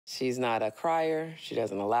She's not a crier. She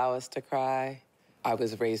doesn't allow us to cry. I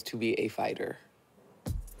was raised to be a fighter.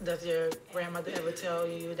 Does your grandmother ever tell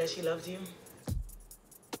you that she loves you?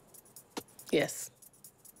 Yes.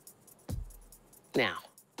 Now.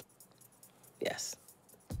 Yes.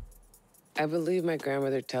 I believe my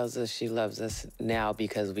grandmother tells us she loves us now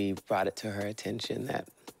because we brought it to her attention that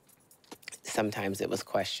sometimes it was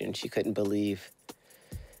questioned. She couldn't believe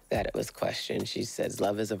that it was questioned. She says,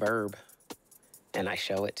 love is a verb, and I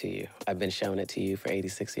show it to you. I've been showing it to you for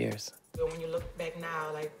 86 years. When you look back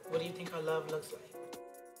now, like, what do you think her love looks like?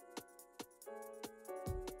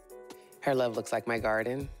 Her love looks like my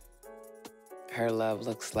garden. Her love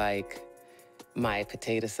looks like my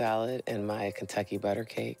potato salad and my Kentucky butter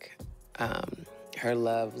cake. Her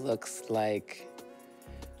love looks like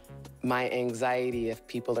my anxiety if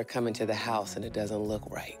people are coming to the house and it doesn't look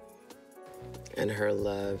right. And her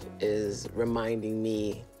love is reminding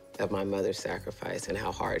me of my mother's sacrifice and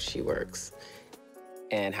how hard she works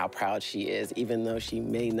and how proud she is. Even though she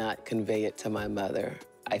may not convey it to my mother,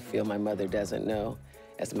 I feel my mother doesn't know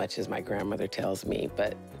as much as my grandmother tells me,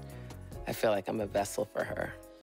 but I feel like I'm a vessel for her.